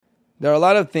There are a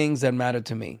lot of things that matter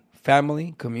to me: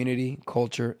 family, community,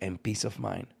 culture, and peace of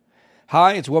mind.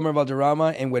 Hi, it's Wilmer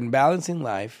Valderrama, and when balancing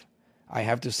life, I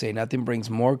have to say nothing brings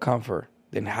more comfort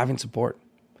than having support.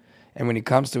 And when it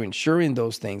comes to ensuring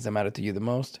those things that matter to you the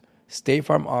most, State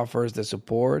Farm offers the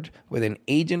support with an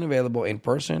agent available in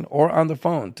person or on the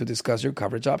phone to discuss your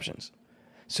coverage options.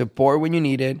 Support when you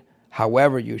need it,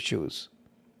 however you choose.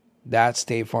 That's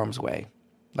State Farm's way.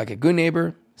 Like a good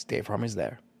neighbor, State Farm is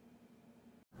there.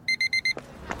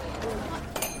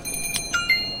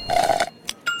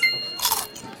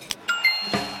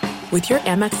 With your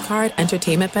Amex card,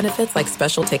 entertainment benefits like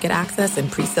special ticket access and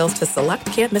pre-sales to select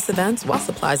can't-miss events while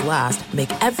supplies last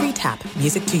make every tap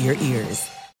music to your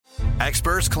ears.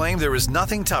 Experts claim there is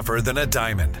nothing tougher than a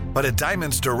diamond. But at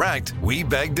Diamonds Direct, we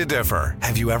beg to differ.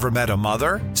 Have you ever met a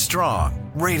mother?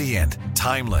 Strong, radiant,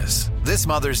 timeless. This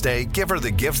Mother's Day, give her the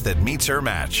gift that meets her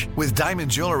match. With diamond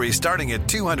jewelry starting at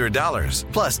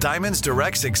 $200. Plus Diamonds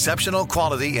Direct's exceptional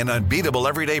quality and unbeatable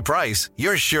everyday price,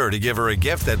 you're sure to give her a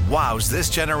gift that wows this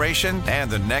generation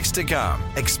and the next to come.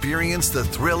 Experience the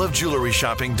thrill of jewelry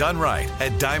shopping done right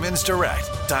at Diamonds Direct.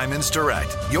 Diamonds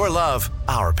Direct. Your love,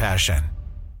 our passion.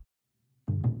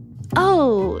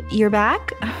 Oh, you're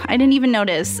back? I didn't even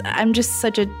notice. I'm just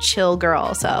such a chill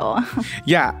girl, so.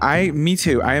 Yeah, me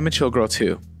too. I am a chill girl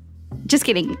too. Just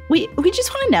kidding. We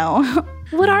just want to know.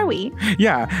 What are we?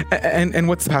 Yeah, and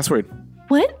what's the password?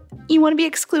 What? You want to be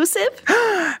exclusive?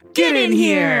 Get in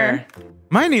here!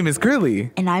 My name is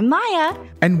Girly. And I'm Maya.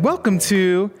 And welcome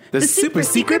to the Super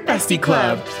Secret Bestie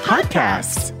Club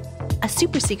podcast. A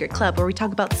super secret club where we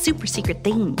talk about super secret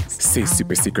things. Say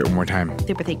super secret one more time.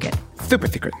 Super secret. Super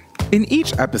secret. In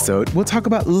each episode, we'll talk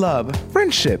about love,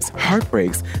 friendships,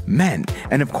 heartbreaks, men,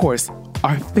 and of course,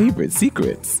 our favorite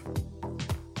secrets.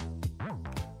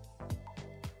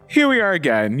 Here we are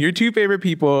again, your two favorite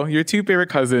people, your two favorite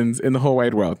cousins in the whole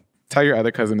wide world. Tell your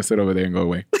other cousin to sit over there and go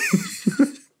away.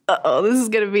 Uh-oh, this is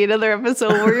going to be another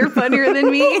episode where you're funnier than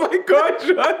me. Oh my God,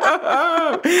 shut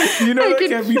up. You know that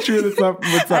can't be true. That's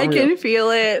not I real. can feel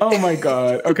it. Oh my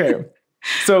God. Okay.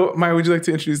 So, Maya, would you like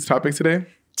to introduce the topic today?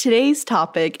 Today's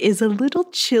topic is a little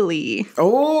chilly.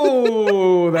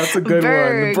 Oh, that's a good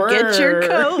one. Burr. Get your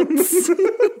coats.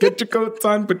 Get your coats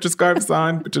on, put your scarves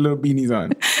on, put your little beanies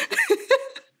on.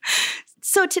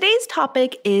 So today's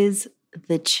topic is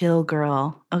the chill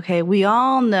girl. Okay, we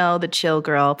all know the chill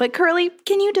girl, but Curly,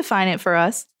 can you define it for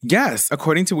us? Yes,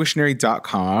 according to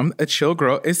Wiktionary.com, a chill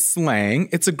girl is slang.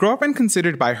 It's a girlfriend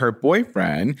considered by her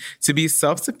boyfriend to be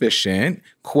self-sufficient,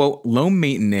 quote, low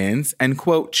maintenance, and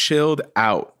quote, chilled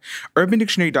out.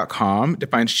 UrbanDictionary.com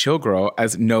defines chill girl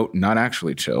as, note, not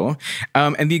actually chill.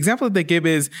 And the example that they give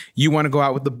is, you want to go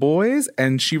out with the boys?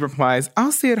 And she replies,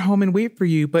 I'll stay at home and wait for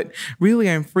you, but really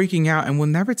I'm freaking out and will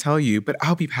never tell you, but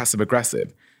I'll be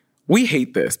passive-aggressive. We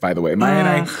hate this, by the way. Maya and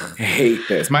I hate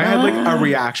this. Maya had like a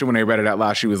reaction when I read it out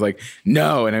loud. She was like,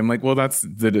 no. And I'm like, well, that's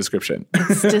the description.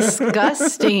 It's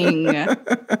disgusting.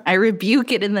 I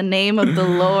rebuke it in the name of the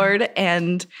Lord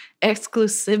and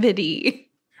exclusivity.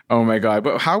 Oh my God.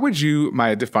 But how would you,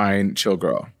 Maya, define chill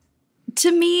girl?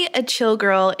 To me, a chill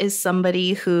girl is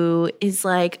somebody who is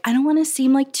like, I don't want to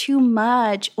seem like too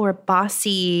much or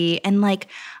bossy, and like,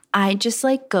 I just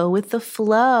like go with the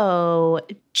flow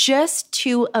just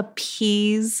to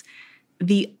appease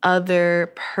the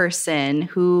other person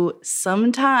who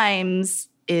sometimes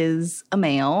is a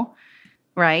male,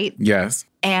 right? Yes.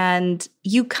 And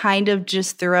you kind of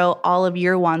just throw all of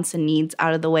your wants and needs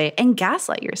out of the way and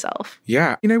gaslight yourself.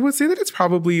 Yeah. And I would say that it's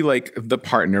probably like the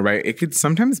partner, right? It could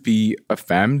sometimes be a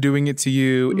femme doing it to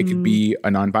you. It could be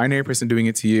a non-binary person doing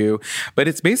it to you. But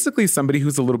it's basically somebody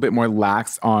who's a little bit more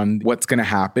lax on what's going to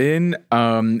happen.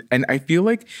 And I feel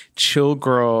like chill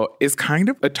girl is kind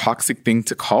of a toxic thing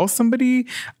to call somebody.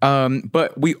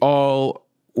 But we all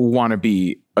want to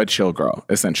be a chill girm,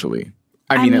 essentially.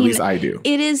 I mean, at least I do.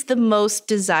 It is the most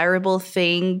desirable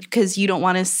thing because you don't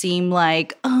want to seem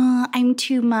like, oh, I'm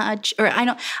too much, or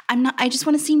I just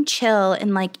want to seem chill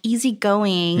and like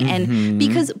easygoing. And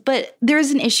but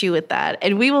there's an issue with that,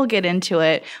 and we will get into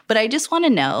it. But I just want to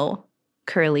know,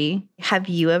 Curly, have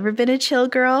you ever been a chill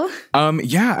girl?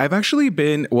 Yeah, I've actually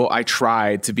been, I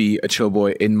tried to be a chill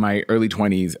boy in my early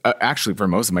 20s. Actually, for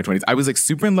most of my 20s. I was like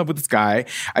super in love with this guy.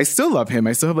 I still love him.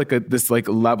 I still have like this like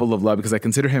level of love because I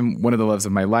consider him one of the loves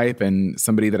of my life and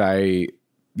somebody that I,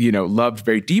 loved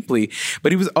very deeply.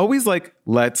 But he was always like,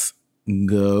 let's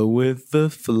go with the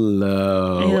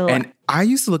flow. Ew. And I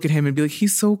used to look at him and be like,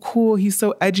 he's so cool. He's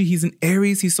so edgy. He's an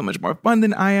Aries. He's so much more fun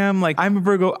than I am. Like, I'm a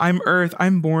Virgo. I'm Earth.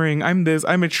 I'm boring. I'm this.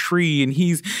 I'm a tree. And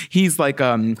he's like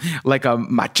a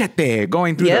machete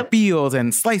going through the fields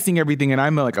and slicing everything. And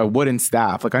I'm like a wooden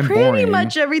staff. Like, I'm boring. Pretty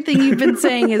much everything you've been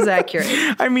saying is accurate.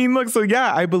 I mean, look, so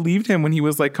yeah, I believed him when he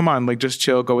was like, come on, like, just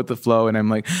chill, go with the flow. And I'm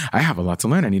like, I have a lot to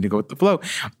learn. I need to go with the flow.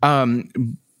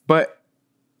 But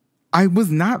I was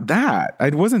not that. I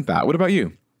wasn't that. What about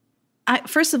you?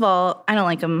 First of all, I don't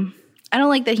like him. I don't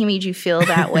like that he made you feel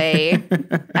that way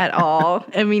at all.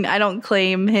 I mean, I don't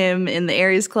claim him in the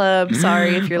Aries Club.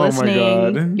 Sorry if you're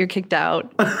listening. You're kicked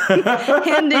out.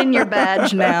 Hand in your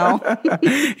badge now.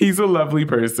 He's a lovely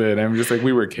person. I'm just like,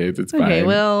 we were kids. It's fine. Okay,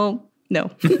 well,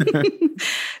 no.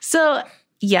 So,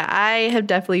 yeah, I have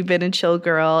definitely been a chill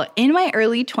girl in my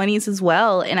early 20s as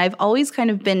well. And I've always kind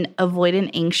of been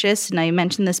avoidant anxious. And I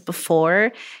mentioned this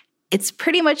before. It's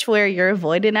pretty much where you're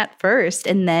avoidant at first,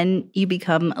 and then you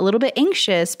become a little bit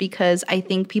anxious because I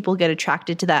think people get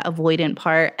attracted to that avoidant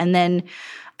part. And then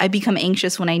I become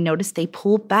anxious when I notice they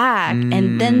pull back.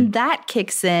 And then that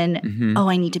kicks in, oh,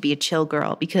 I need to be a chill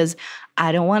girl because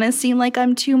I don't want to seem like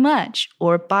I'm too much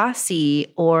or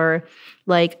bossy or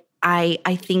like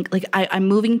I think like I'm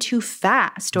moving too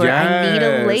fast or I need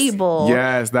a label.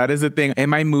 Yes, that is the thing.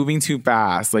 Am I moving too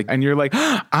fast? Like, and you're like,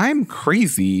 I'm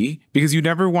crazy because you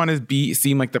never want to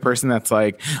seem like the person that's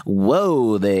like,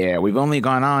 whoa there, we've only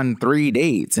gone on 3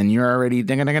 dates and you're already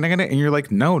and you're like,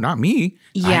 no, not me.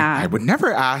 Yeah. I would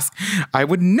never ask. I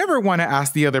would never want to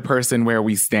ask the other person where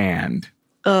we stand.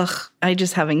 Ugh, I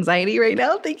just have anxiety right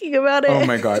now thinking about it. Oh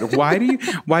my God. Why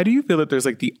do you feel that there's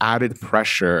like the added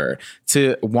pressure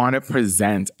to want to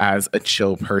present as a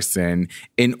chill person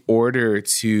in order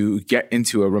to get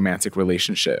into a romantic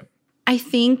relationship? I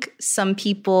think some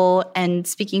people, and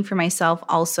speaking for myself,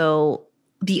 also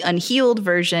the unhealed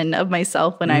version of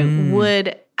myself when I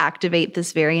would activate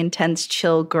this very intense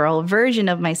chill girl version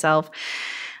of myself,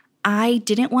 I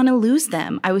didn't want to lose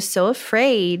them. I was so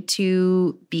afraid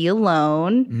to be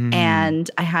alone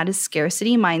and I had a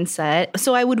scarcity mindset.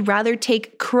 So I would rather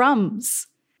take crumbs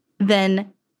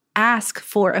than ask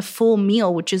for a full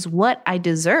meal, which is what I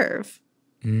deserve.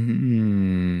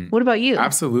 What about you?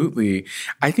 Absolutely.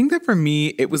 I think that for me,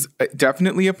 it was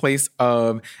definitely a place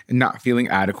of not feeling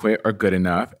adequate or good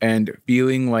enough and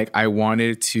feeling like I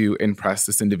wanted to impress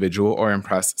this individual or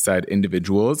impress said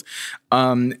individuals.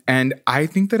 And I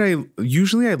think that I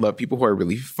love people who are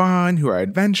really fun, who are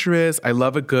adventurous. I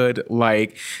love a good,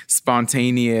 like,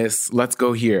 spontaneous, let's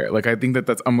go here. Like, I think that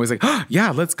that's, I'm always like, oh,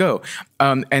 yeah, let's go.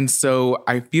 And so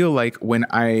I feel like when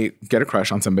I get a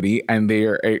crush on somebody and they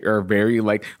are very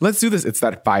like, let's do this, it's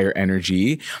that fire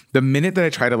energy. The minute that I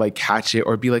try to like catch it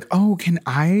or be like, oh, can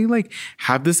I like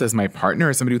have this as my partner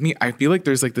or somebody with me? I feel like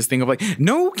there's like this thing of like,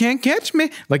 no, can't catch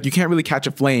me. Like, you can't really catch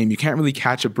a flame. You can't really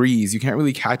catch a breeze. You can't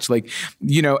really catch like,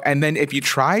 you know, and then if you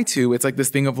try to, it's like this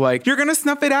thing of like, you're going to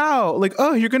snuff it out. Like,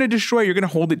 oh, you're going to destroy, you're going to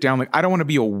hold it down. Like, I don't want to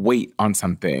be a weight on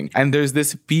something. And there's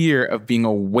this fear of being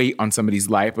a weight on somebody's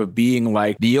life, of being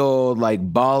like the old like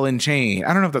ball and chain.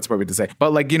 I don't know if that's appropriate to say,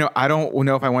 but like, you know, I don't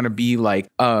know if I want to be like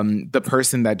the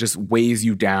person that just weighs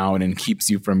you down and keeps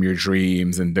you from your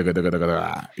dreams and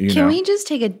Can we just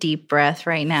take a deep breath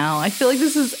right now? I feel like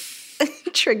this is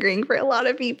triggering for a lot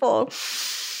of people.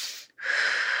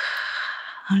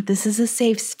 This is a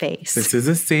safe space. This is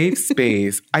a safe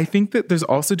space. I think that there's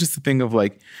also just a thing of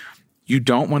like, you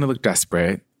don't want to look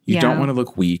desperate. You don't want to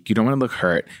look weak. You don't want to look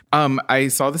hurt. I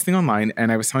saw this thing online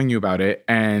and I was telling you about it.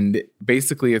 And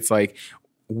basically it's like,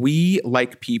 we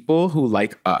like people who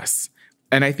like us.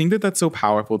 And I think that that's so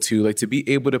powerful too, like to be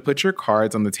able to put your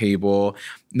cards on the table,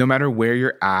 no matter where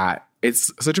you're at.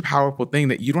 It's such a powerful thing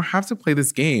that you don't have to play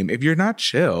this game. If you're not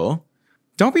chill,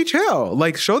 don't be chill.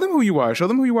 Like, show them who you are. Show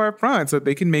them who you are up front so that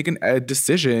they can make a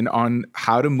decision on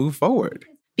how to move forward.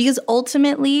 Because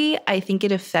ultimately, I think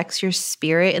it affects your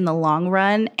spirit in the long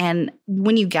run. And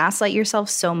when you gaslight yourself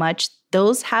so much,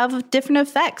 those have different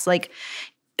effects. Like,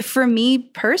 for me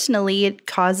personally, it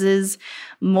causes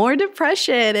more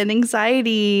depression and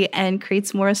anxiety and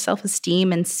creates more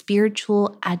self-esteem and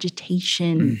spiritual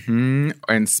agitation.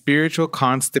 And spiritual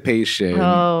constipation.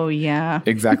 Oh, yeah.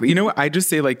 Exactly. You know what? I just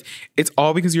say like, it's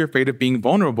all because you're afraid of being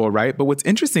vulnerable, right? But what's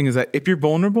interesting is that if you're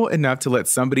vulnerable enough to let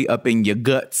somebody up in your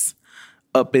guts,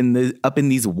 up in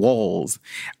these walls,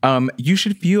 you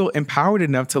should feel empowered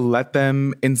enough to let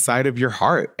them inside of your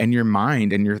heart and your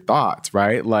mind and your thoughts,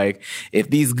 right? Like, if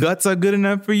these guts are good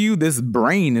enough for you, this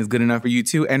brain is good enough for you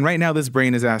too. And right now, this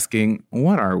brain is asking,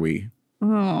 what are we?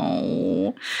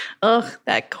 Oh, ugh,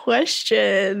 that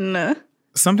question.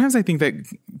 sometimes I think that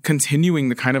continuing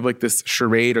the kind of like this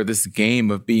charade or this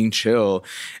game of being chill,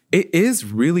 it is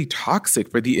really toxic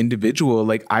for the individual.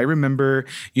 Like I remember,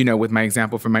 you know, with my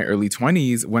example from my early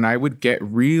 20s, when I would get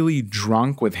really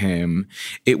drunk with him,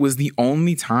 it was the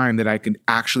only time that I could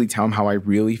actually tell him how I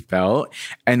really felt.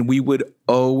 And we would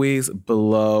always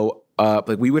blow up.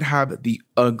 Like we would have the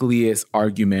ugliest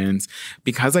arguments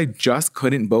because I just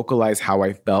couldn't vocalize how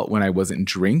I felt when I wasn't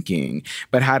drinking.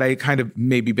 But had I kind of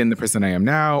maybe been the person I am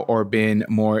now or been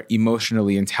more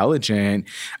emotionally intelligent,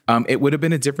 it would have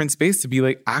been a different space to be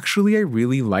like, actually, I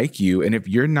really like you. And if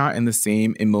you're not in the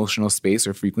same emotional space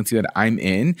or frequency that I'm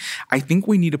in, I think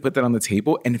we need to put that on the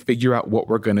table and figure out what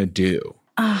we're going to do.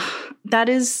 That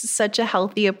is such a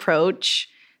healthy approach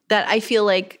that I feel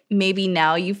like maybe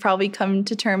now you've probably come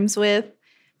to terms with.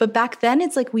 But back then,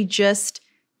 it's like we just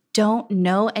don't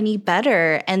know any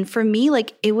better. And for me,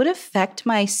 like it would affect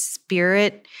my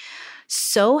spirit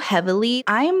so heavily.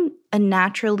 I'm a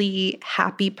naturally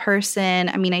happy person.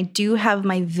 I mean, I do have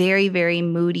my very, very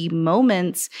moody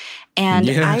moments. And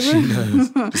yeah, she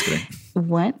does. Just kidding.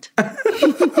 What?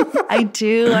 I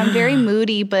do. I'm very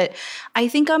moody, but I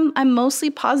think I'm mostly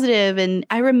positive. And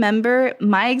I remember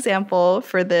my example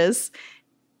for this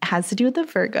has to do with the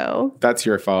Virgo. That's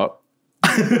your fault.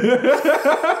 I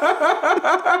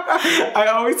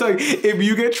always tell you, if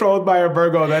you get trolled by a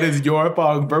Virgo, that is your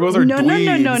fault. Virgos are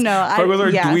dweebs. No. Virgos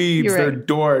are dweebs. Right. They're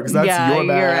dorks. That's your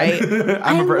bad.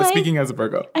 You're right. Speaking as a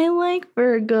Virgo. I like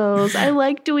Virgos. I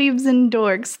like dweebs and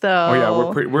dorks, though. Oh, yeah.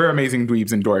 We're amazing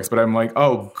dweebs and dorks, but I'm like,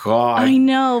 oh, God. I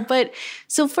know. But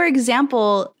so, for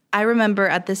example, I remember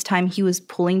at this time he was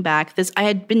pulling back. I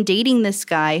had been dating this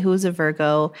guy who was a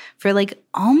Virgo for like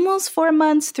almost 4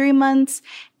 months, 3 months.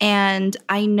 And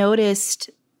I noticed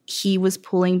he was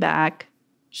pulling back.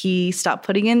 He stopped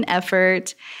putting in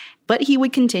effort, but he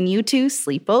would continue to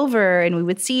sleep over and we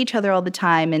would see each other all the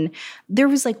time. And there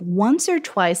was like once or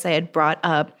twice I had brought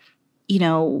up, you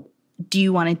know, do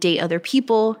you want to date other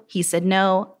people? He said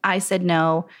no. I said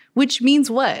no, which means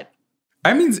what?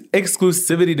 That means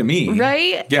exclusivity to me.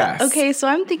 Right? Yes. Okay, so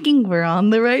I'm thinking we're on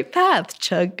the right path.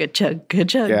 Chugga, chugga,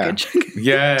 chugga, chugga.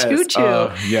 Yes. Choo-choo.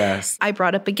 Yes. I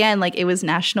brought up again, like it was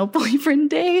National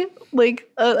Boyfriend Day. Like,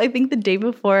 I think the day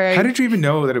before. How did you even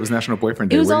know that it was National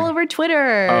Boyfriend Day? It was all over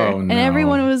Twitter. Oh, no. And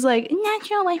everyone was like,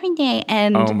 National Boyfriend Day.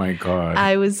 And oh, my God.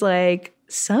 I was like,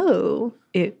 so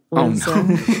it was...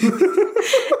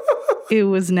 it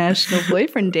was National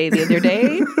Boyfriend Day the other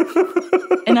day.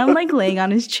 And I'm like laying on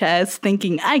his chest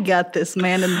thinking, I got this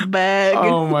man in the bag.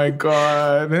 Oh my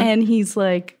God. And he's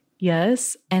like,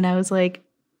 yes. And I was like,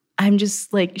 I'm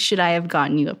just like, should I have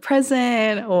gotten you a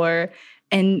present?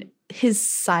 And his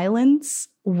silence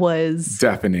was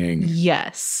deafening.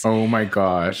 Yes. Oh my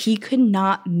gosh. He could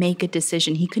not make a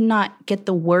decision. He could not get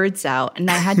the words out. And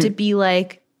I had to be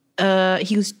like,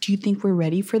 he goes, do you think we're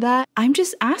ready for that? I'm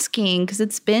just asking because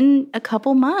it's been a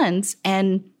couple months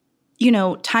and, you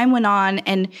know, time went on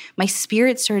and my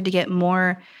spirit started to get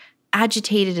more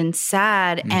agitated and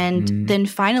sad. Mm-hmm. And then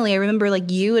finally, I remember like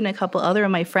you and a couple other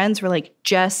of my friends were like,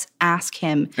 just ask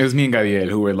him. It was me and Gabriel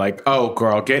who were like, oh,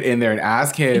 girl, get in there and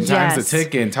ask him. Yes. Time's a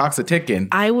ticking. Talk's a ticking.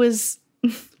 I was,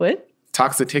 what?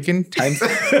 Talk's a ticking? Time's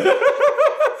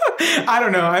I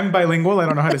don't know. I'm bilingual. I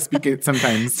don't know how to speak it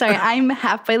sometimes. Sorry, I'm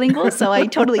half bilingual, so I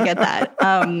totally get that.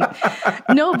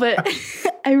 No, but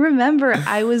I remember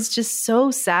I was just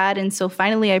so sad. And so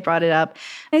finally I brought it up.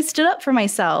 I stood up for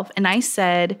myself and I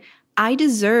said, I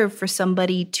deserve for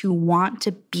somebody to want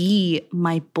to be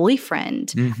my boyfriend.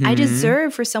 Mm-hmm. I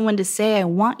deserve for someone to say, I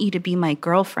want you to be my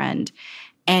girlfriend.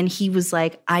 And he was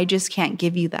like, I just can't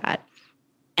give you that.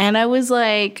 And I was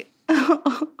like,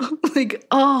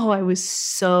 I was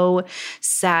so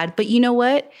sad. But you know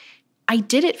what? I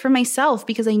did it for myself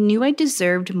because I knew I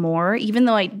deserved more, even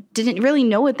though I didn't really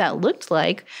know what that looked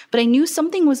like. But I knew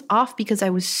something was off because I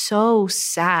was so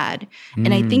sad.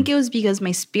 And I think it was because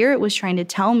my spirit was trying to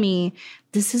tell me,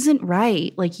 this isn't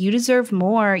right. Like, you deserve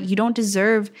more. You don't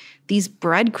deserve these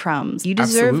breadcrumbs. You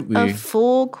deserve a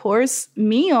full course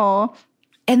meal.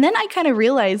 And then I kind of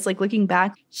realized, like, looking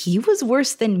back, he was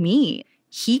worse than me.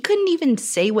 He couldn't even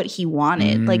say what he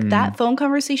wanted. Like, that phone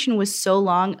conversation was so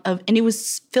long and it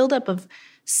was filled up of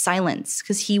silence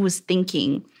because he was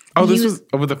thinking. Oh, this was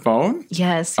over the phone?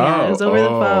 Yes. Yeah, it was over the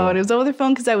phone. It was over the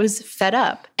phone because I was fed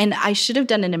up. And I should have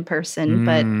done it in person,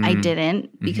 but I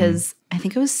didn't because I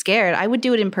think I was scared. I would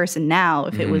do it in person now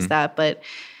if it was that. But,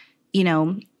 you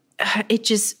know, it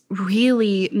just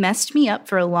really messed me up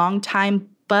for a long time.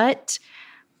 But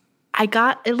I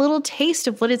got a little taste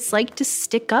of what it's like to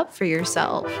stick up for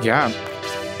yourself. Yeah.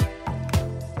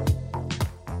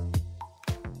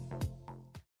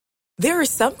 There are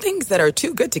some things that are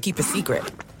too good to keep a secret.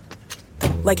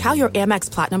 Like how your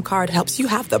Amex Platinum card helps you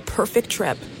have the perfect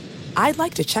trip. I'd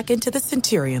like to check into the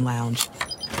Centurion Lounge.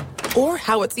 Or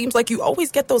how it seems like you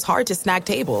always get those hard-to-snag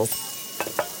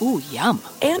tables. Ooh, yum.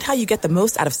 And how you get the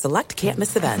most out of select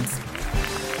can't-miss events.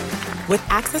 With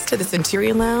access to the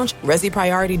Centurion Lounge, Resi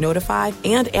Priority Notified,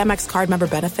 and Amex card member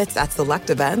benefits at select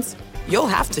events, you'll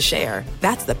have to share.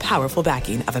 That's the powerful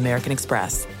backing of American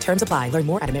Express. Terms apply. Learn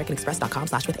more at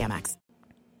americanexpress.com/withAmex.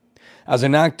 As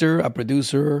an actor, a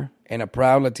producer, and a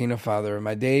proud Latino father,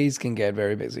 my days can get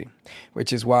very busy,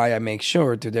 which is why I make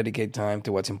sure to dedicate time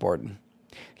to what's important.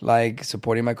 Like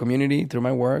supporting my community through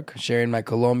my work, sharing my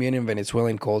Colombian and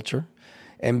Venezuelan culture,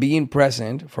 and being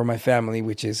present for my family,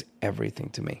 which is everything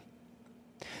to me.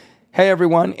 Hey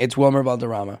everyone, it's Wilmer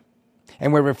Valderrama.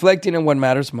 And we're reflecting on what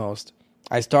matters most.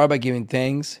 I start by giving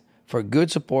thanks for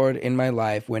good support in my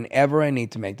life whenever I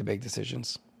need to make the big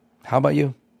decisions. How about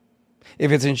you?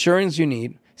 If it's insurance you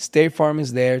need, State Farm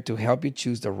is there to help you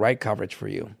choose the right coverage for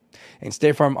you. And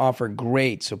State Farm offers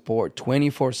great support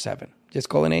 24/7. Just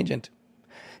call an agent.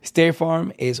 State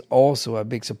Farm is also a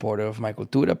big supporter of my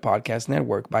Cultura podcast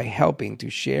network by helping to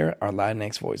share our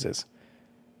Latinx voices.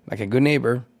 Like a good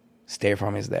neighbor, State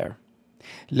Farm is there.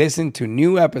 Listen to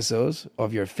new episodes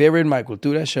of your favorite My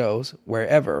Cultura shows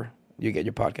wherever you get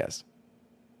your podcasts.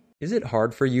 Is it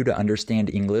hard for you to understand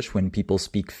English when people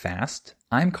speak fast?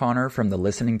 I'm Connor from the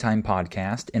Listening Time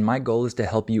podcast, and my goal is to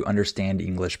help you understand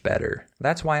English better.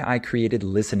 That's why I created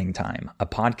Listening Time, a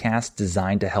podcast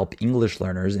designed to help English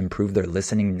learners improve their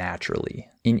listening naturally.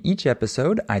 In each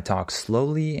episode, I talk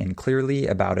slowly and clearly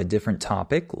about a different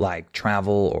topic like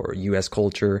travel or U.S.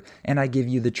 culture, and I give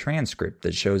you the transcript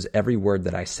that shows every word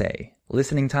that I say.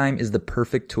 Listening Time is the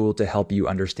perfect tool to help you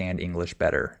understand English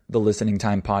better. The Listening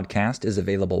Time podcast is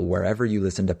available wherever you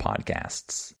listen to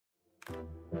podcasts.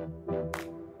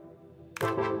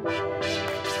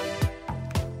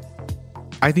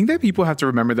 I think that people have to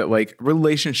remember that, like,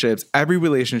 relationships, every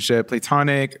relationship,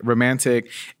 platonic, romantic,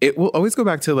 it will always go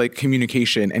back to, like,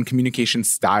 communication and communication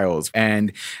styles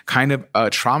and kind of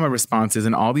trauma responses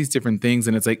and all these different things.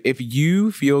 And it's like, if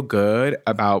you feel good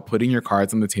about putting your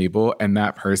cards on the table and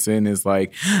that person is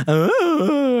like,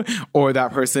 or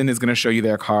that person is going to show you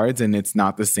their cards and it's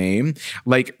not the same.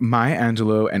 Like Maya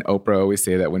Angelou and Oprah always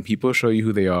say that when people show you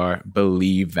who they are,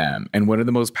 believe them. And one of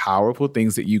the most powerful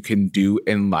things that you can do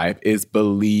in life is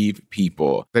believe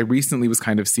people. I recently was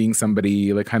kind of seeing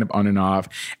somebody like kind of on and off,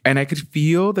 and I could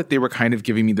feel that they were kind of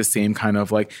giving me the same kind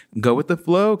of like go with the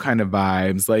flow kind of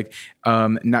vibes, like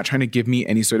not trying to give me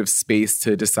any sort of space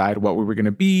to decide what we were going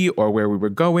to be or where we were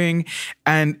going.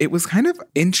 And it was kind of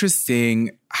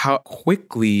interesting how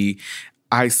quickly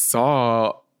I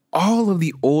saw all of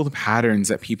the old patterns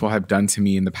that people have done to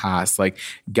me in the past, like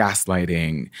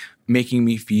gaslighting, making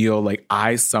me feel like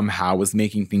I somehow was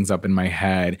making things up in my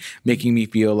head, making me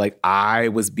feel like I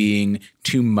was being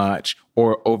too much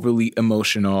or overly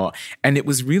emotional. And it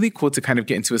was really cool to kind of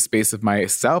get into a space of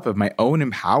myself, of my own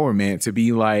empowerment, to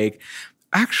be like,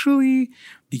 actually,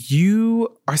 you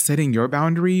are setting your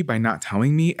boundary by not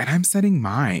telling me, and I'm setting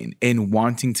mine in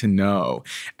wanting to know.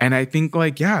 And I think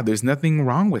like, yeah, there's nothing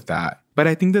wrong with that. But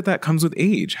I think that that comes with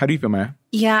age. How do you feel, Maya?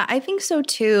 Yeah, I think so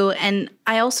too. And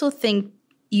I also think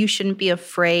you shouldn't be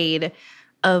afraid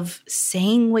of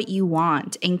saying what you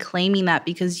want and claiming that,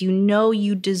 because you know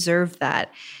you deserve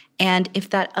that. And if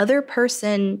that other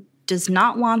person does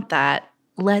not want that,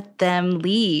 let them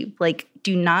leave. Like,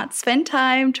 do not spend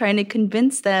time trying to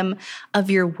convince them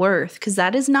of your worth, because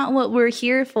that is not what we're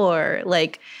here for.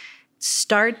 Like,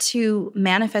 start to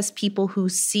manifest people who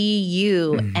see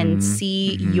you and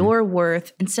see your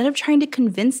worth instead of trying to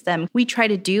convince them. We try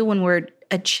to do when we're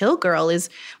a chill girl is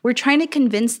we're trying to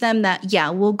convince them that, yeah,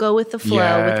 we'll go with the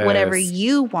flow with whatever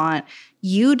you want.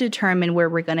 You determine where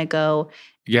we're going to go.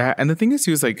 Yeah. And the thing is,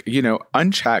 too, is like, you know,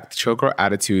 unchecked chill girl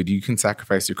attitude. You can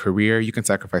sacrifice your career. You can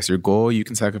sacrifice your goal. You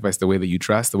can sacrifice the way that you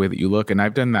dress, the way that you look. And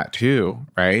I've done that too,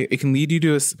 right? It can lead you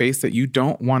to a space that you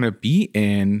don't want to be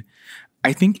in.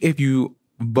 I think if you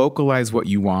vocalize what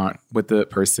you want with the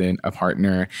person, a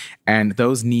partner, and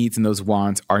those needs and those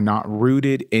wants are not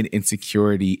rooted in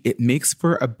insecurity, it makes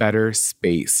for a better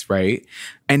space, right?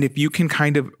 And if you can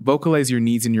kind of vocalize your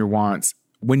needs and your wants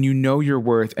when you know your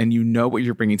worth and you know what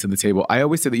you're bringing to the table. I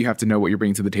always say that you have to know what you're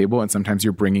bringing to the table, and sometimes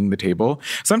you're bringing the table.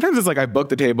 Sometimes it's like, I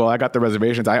booked the table, I got the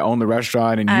reservations, I own the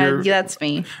restaurant, and you're... That's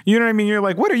me. You know what I mean? You're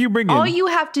like, what are you bringing? All you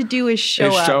have to do is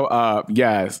show up. Show up,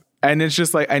 yes. And it's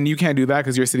just like, and you can't do that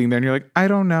because you're sitting there and you're like, I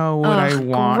don't know what I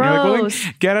want. You're like, well,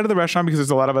 like, get out of the restaurant because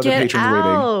there's a lot of other patrons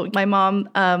waiting. My mom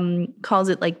calls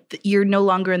it like you're no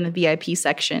longer in the VIP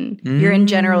section. You're in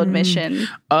general admission.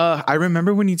 I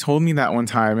remember when you told me that one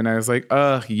time and I was like,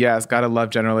 yes, gotta love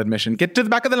general admission. Get to the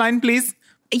back of the line, please.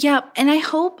 Yeah. And I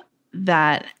hope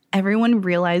that everyone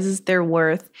realizes their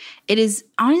worth. It is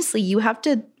honestly, you have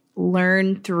to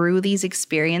learn through these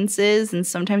experiences, and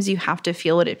sometimes you have to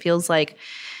feel what it feels like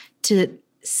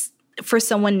for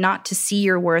someone not to see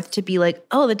your worth, to be like,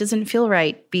 oh, that doesn't feel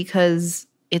right because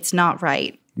it's not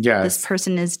right. Yes. This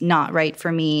person is not right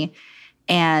for me.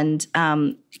 And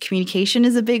communication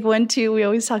is a big one too. We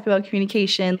always talk about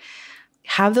communication.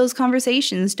 Have those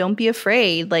conversations. Don't be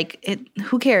afraid. Like,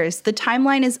 who cares? The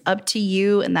timeline is up to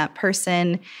you and that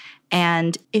person.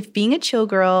 And if being a chill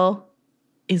girl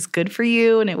is good for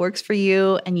you and it works for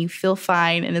you and you feel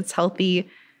fine and it's healthy,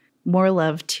 more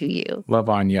love to you. Love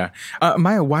on ya.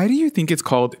 Maya, why do you think it's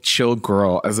called chill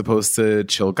girl as opposed to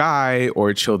chill guy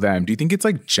or chill them? Do you think it's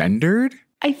like gendered?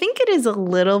 I think it is a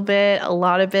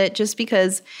lot of it, just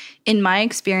because in my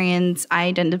experience, I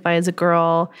identify as a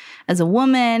girl, as a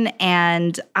woman,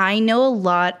 and I know a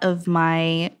lot of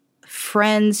my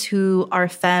friends who are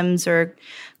femmes or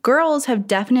girls have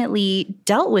definitely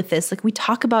dealt with this. Like, we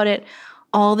talk about it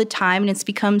all the time and it's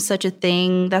become such a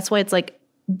thing. That's why it's like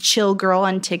chill girl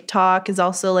on TikTok is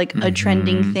also like a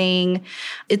trending thing.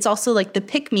 It's also like the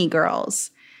pick me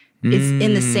girls is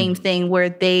in the same thing where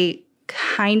they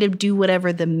kind of do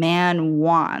whatever the man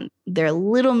wants. They're a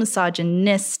little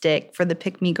misogynistic for the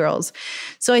pick me girls.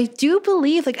 So I do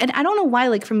believe, like, and I don't know why,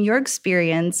 like, from your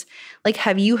experience, like,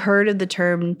 have you heard of the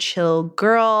term chill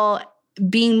girl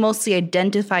being mostly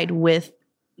identified with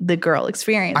the girl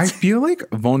experience? I feel like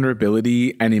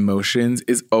vulnerability and emotions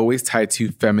is always tied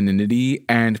to femininity,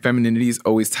 and femininity is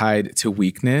always tied to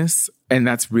weakness. And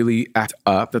that's really act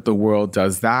up that the world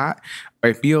does that.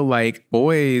 I feel like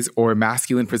boys or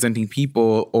masculine presenting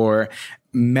people or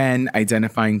men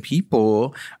identifying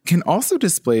people can also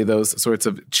display those sorts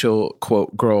of chill,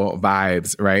 quote, girl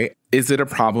vibes, right? Is it a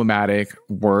problematic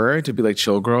word to be like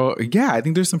chill girl? Yeah, I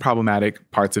think there's some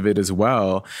problematic parts of it as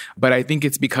well. But I think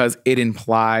it's because it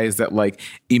implies that like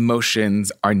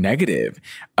emotions are negative.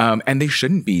 And they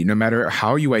shouldn't be, no matter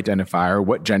how you identify or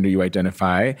what gender you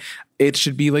identify. It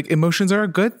should be like emotions are a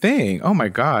good thing. Oh my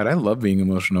God, I love being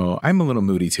emotional. I'm a little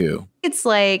moody too. It's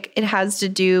like it has to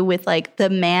do with like the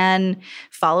man,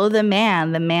 follow the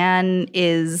man. The man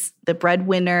is the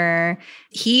breadwinner.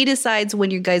 He decides when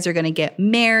you guys are going to get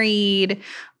married,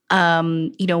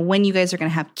 when you guys are going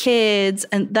to have kids.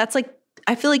 And that's like,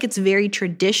 I feel like it's very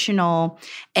traditional.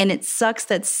 And it sucks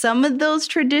that some of those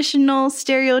traditional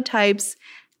stereotypes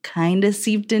kind of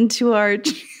seeped into our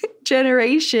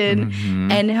generation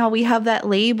and how we have that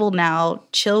label now,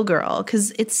 chill girl,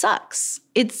 because it sucks.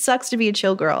 It sucks to be a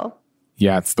chill girl.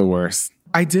 Yeah, it's the worst.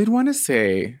 I did want to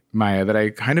say, Maya, that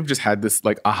I kind of just had this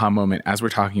like aha moment as we're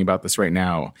talking about this right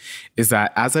now, is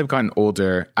that as I've gotten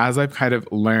older, as I've kind of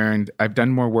learned, I've done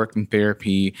more work in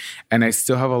therapy and I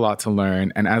still have a lot to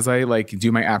learn. And as I like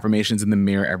do my affirmations in the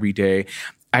mirror every day,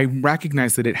 I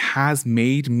recognize that it has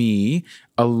made me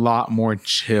a lot more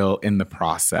chill in the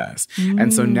process.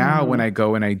 And so now when I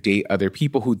go and I date other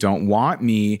people who don't want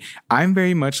me, I'm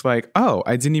very much like, oh,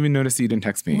 I didn't even notice you didn't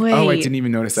text me. Wait, oh, I didn't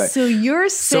even notice that. So you're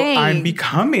saying... So I'm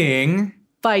becoming...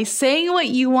 By saying what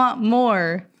you want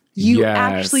more, you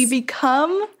actually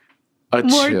become...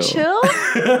 More chill?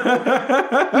 You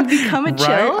become a chill?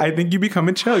 Right? I think you become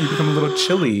a chill. You become a little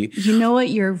chilly. You know what?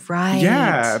 You're right.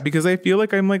 Yeah, because I feel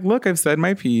like I'm like, look, I've said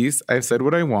my piece. I've said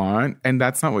what I want, and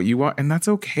that's not what you want, and that's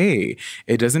okay.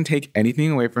 It doesn't take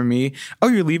anything away from me. Oh,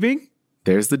 you're leaving?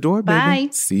 There's the door, baby. Bye.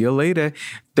 See you later.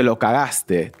 Te lo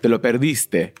cagaste. Te lo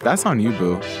perdiste. That's on you,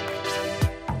 boo.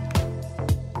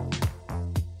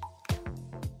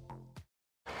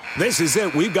 This is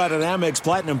it. We've got an Amex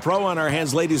Platinum Pro on our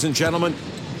hands, ladies and gentlemen.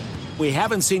 We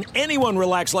haven't seen anyone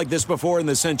relax like this before in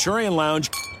the Centurion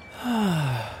Lounge.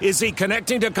 Is he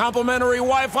connecting to complimentary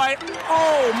Wi-Fi?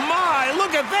 Oh, my.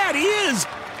 Look at that. He is.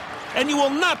 And you will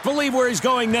not believe where he's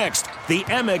going next. The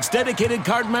Amex dedicated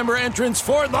card member entrance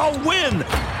for the win.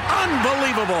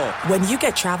 Unbelievable. When you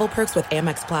get travel perks with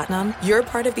Amex Platinum, you're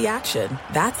part of the action.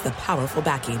 That's the powerful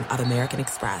backing of American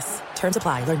Express. Terms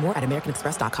apply. Learn more at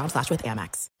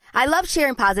americanexpress.com/withAmex. I love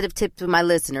sharing positive tips with my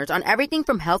listeners on everything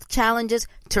from health challenges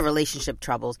to relationship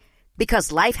troubles.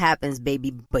 Because life happens, baby,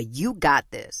 but you got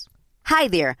this. Hi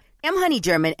there, I'm Honey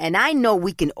German, and I know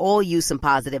we can all use some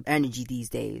positive energy these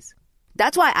days.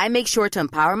 That's why I make sure to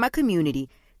empower my community,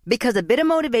 because a bit of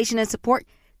motivation and support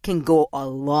can go a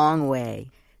long way.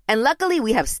 And luckily,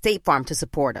 we have State Farm to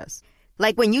support us.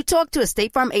 Like when you talk to a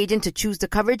State Farm agent to choose the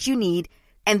coverage you need,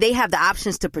 and they have the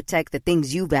options to protect the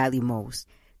things you value most.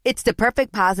 It's the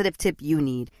perfect positive tip you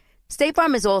need. State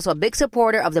Farm is also a big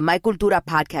supporter of the My Cultura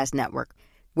podcast network,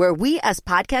 where we as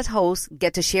podcast hosts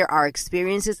get to share our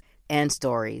experiences and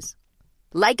stories.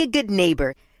 Like a good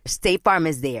neighbor, State Farm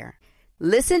is there.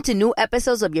 Listen to new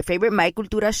episodes of your favorite My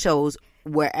Cultura shows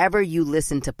wherever you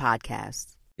listen to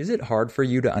podcasts. Is it hard for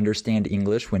you to understand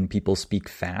English when people speak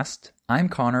fast? I'm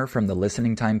Connor from the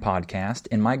Listening Time podcast,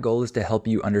 and my goal is to help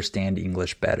you understand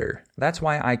English better. That's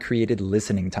why I created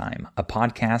Listening Time, a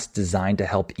podcast designed to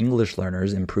help English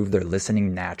learners improve their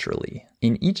listening naturally.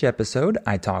 In each episode,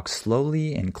 I talk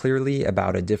slowly and clearly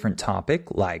about a different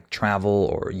topic, like travel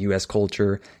or U.S.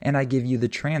 culture, and I give you the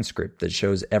transcript that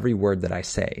shows every word that I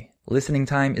say. Listening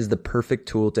Time is the perfect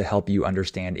tool to help you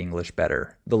understand English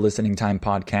better. The Listening Time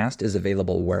podcast is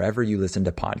available wherever you listen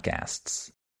to podcasts.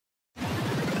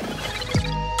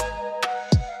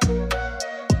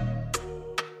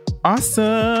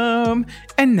 Awesome.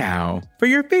 And now for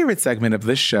your favorite segment of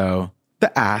the show,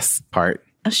 the ass part.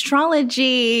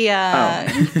 Astrology.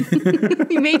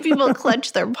 You made people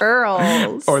clutch their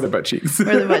pearls. Or the butt cheeks. Or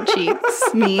the butt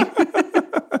cheeks. Me.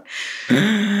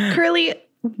 Curly,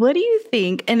 what do you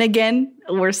think? And again,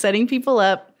 we're setting people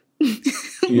up.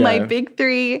 Yeah. My big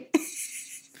three.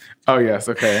 Oh, yes.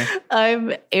 Okay.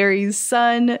 I'm Aries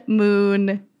sun,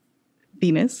 moon,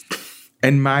 Venus.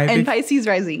 And Pisces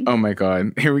rising. Oh my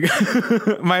God. Here we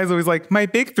go. Maya's always like, my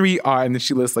big three are, and then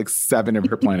she lists like 7 of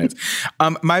her planets.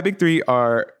 My big three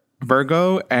are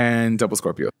Virgo and double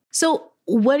Scorpio. So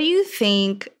what do you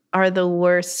think are the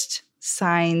worst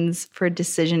signs for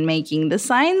decision making? The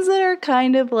signs that are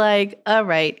kind of like, all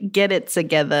right, get it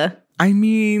together. I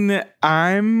mean,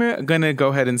 I'm going to go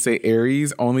ahead and say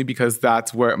Aries only because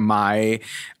that's where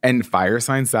and fire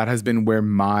signs, that has been where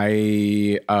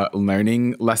my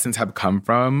learning lessons have come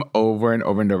from over and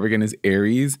over and over again is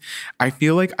Aries. I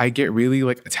feel like I get really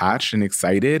like attached and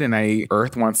excited and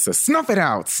Earth wants to snuff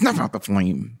out the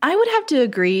flame. I would have to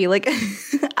agree. Like,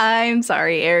 I'm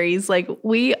sorry, Aries. Like,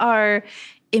 we are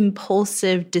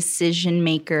impulsive decision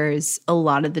makers a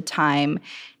lot of the time.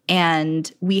 And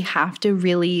we have to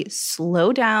really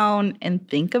slow down and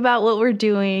think about what we're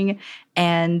doing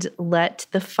and let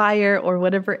the fire or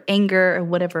whatever anger or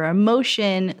whatever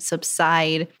emotion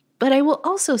subside. But I will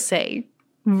also say,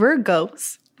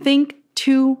 Virgos think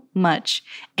too much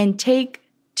and take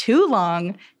too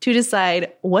long to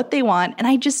decide what they want. And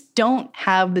I just don't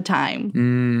have the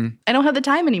time. I don't have the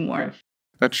time anymore.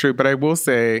 That's true. But I will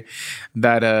say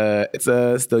that it's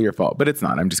still your fault. But it's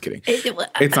not. I'm just kidding.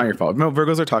 It's not your fault. No,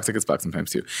 Virgos are toxic as fuck sometimes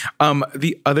too.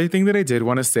 The other thing that I did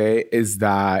want to say is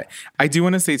that I do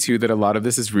want to say too that a lot of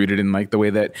this is rooted in like the way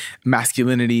that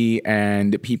masculinity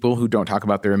and people who don't talk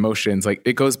about their emotions, like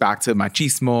it goes back to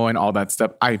machismo and all that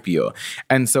stuff, I feel.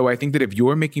 And so I think that if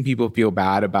you're making people feel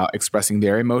bad about expressing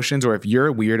their emotions, or if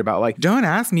you're weird about like, don't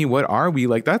ask me, what are we?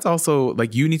 Like, that's also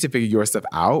like, you need to figure your stuff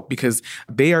out because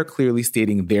they are clearly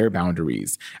stating their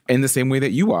boundaries in the same way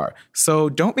that you are. So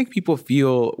don't make people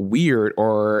feel weird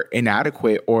or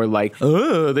inadequate or like,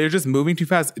 oh, they're just moving too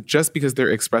fast just because they're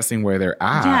expressing where they're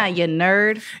at. Yeah, you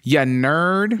nerd. Yeah,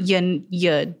 nerd.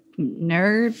 You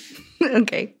nerd.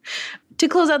 Okay. To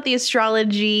close out the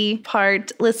astrology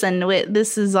part, listen,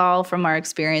 this is all from our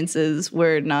experiences.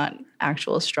 We're not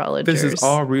actual astrologers. This is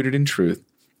all rooted in truth.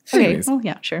 Okay. Anyways. Well,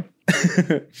 yeah, sure.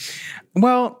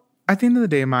 Well, at the end of the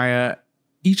day, Maya,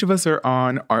 each of us are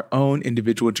on our own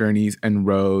individual journeys and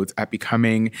roads at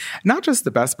becoming not just the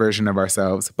best version of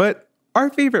ourselves, but our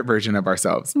favorite version of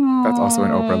ourselves. Aww. That's also an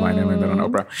Oprah line. I learned that on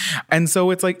Oprah. And so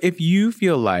it's like, if you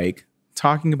feel like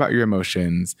talking about your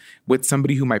emotions with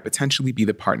somebody who might potentially be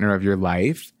the partner of your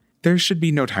life, there should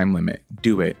be no time limit.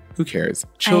 Do it. Who cares?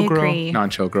 Chill girl,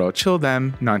 non-chill girl. Chill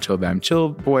them, non-chill them. Chill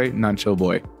boy, non-chill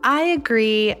boy. I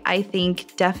agree. I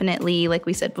think definitely, like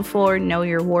we said before, know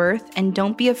your worth and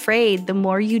don't be afraid. The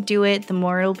more you do it, the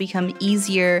more it'll become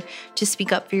easier to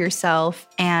speak up for yourself.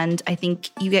 And I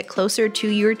think you get closer to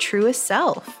your truest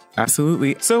self.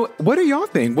 Absolutely. So what do y'all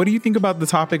think? What do you think about the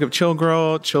topic of chill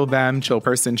girl, chill them, chill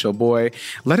person, chill boy?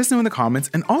 Let us know in the comments.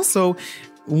 And also,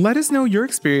 let us know your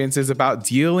experiences about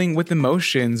dealing with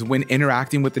emotions when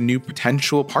interacting with a new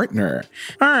potential partner.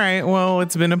 All right. Well,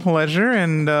 it's been a pleasure.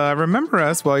 And remember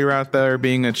us while you're out there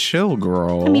being a chill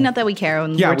girl. I mean, not that we care.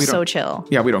 We're so chill.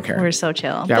 Yeah, we don't care. We're so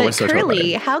chill. Yeah, but we're so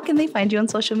Curly, chill. how can they find you on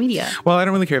social media? Well, I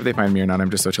don't really care if they find me or not.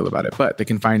 I'm just so chill about it. But they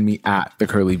can find me at The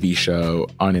Curly V Show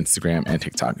on Instagram and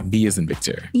TikTok. V as in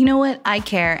Victor. You know what? I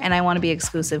care. And I want to be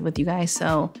exclusive with you guys.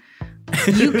 So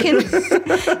you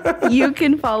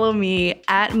can follow me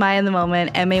at Maya in the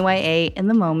Moment, MAYA in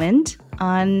the Moment.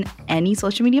 on any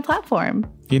social media platform.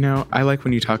 You know, I like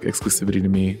when you talk exclusivity to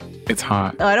me. It's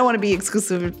hot. Oh, I don't want to be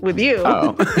exclusive with you.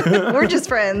 Oh. We're just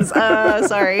friends.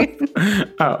 Sorry.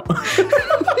 Oh.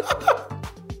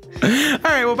 All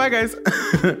right, well, bye, guys.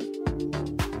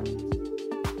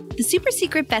 The Super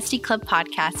Secret Bestie Club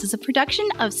podcast is a production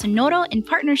of Sonoro in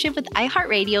partnership with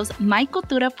iHeartRadio's My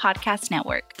Cultura podcast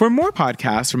network. For more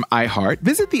podcasts from iHeart,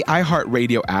 visit the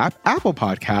iHeartRadio app, Apple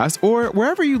Podcasts, or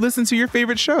wherever you listen to your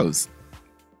favorite shows.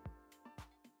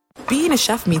 Being a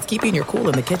chef means keeping your cool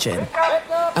in the kitchen.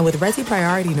 And with Resi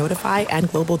Priority Notify and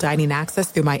Global Dining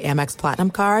Access through my Amex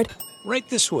Platinum card, Right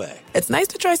this way. it's nice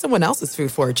to try someone else's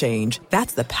food for a change.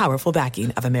 That's the powerful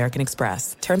backing of American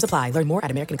Express. Terms apply. Learn more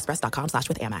at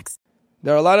americanexpress.com/withAmex.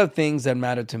 There are a lot of things that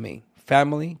matter to me: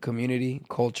 family, community,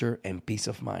 culture, and peace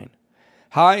of mind.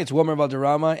 Hi, it's Wilmer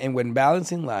Valderrama, and when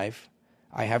balancing life,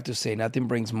 I have to say nothing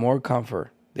brings more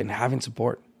comfort than having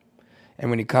support.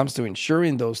 And when it comes to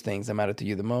ensuring those things that matter to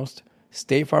you the most,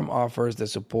 State Farm offers the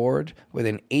support with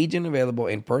an agent available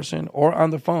in person or on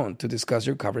the phone to discuss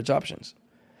your coverage options.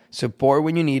 Support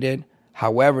when you need it,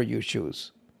 however you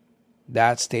choose.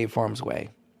 That's State Farm's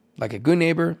way. Like a good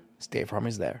neighbor, State Farm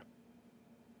is there.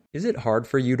 Is it hard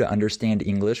for you to understand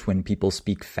English when people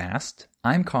speak fast?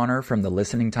 I'm Connor from the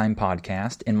Listening Time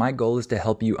podcast, and my goal is to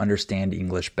help you understand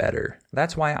English better.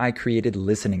 That's why I created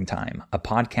Listening Time, a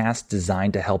podcast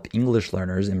designed to help English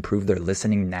learners improve their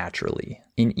listening naturally.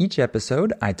 In each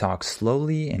episode, I talk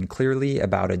slowly and clearly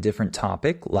about a different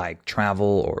topic, like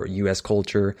travel or U.S.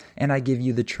 culture, and I give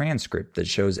you the transcript that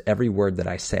shows every word that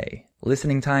I say.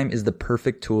 Listening Time is the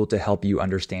perfect tool to help you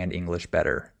understand English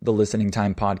better. The Listening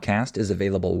Time podcast is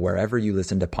available wherever you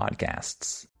listen to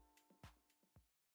podcasts.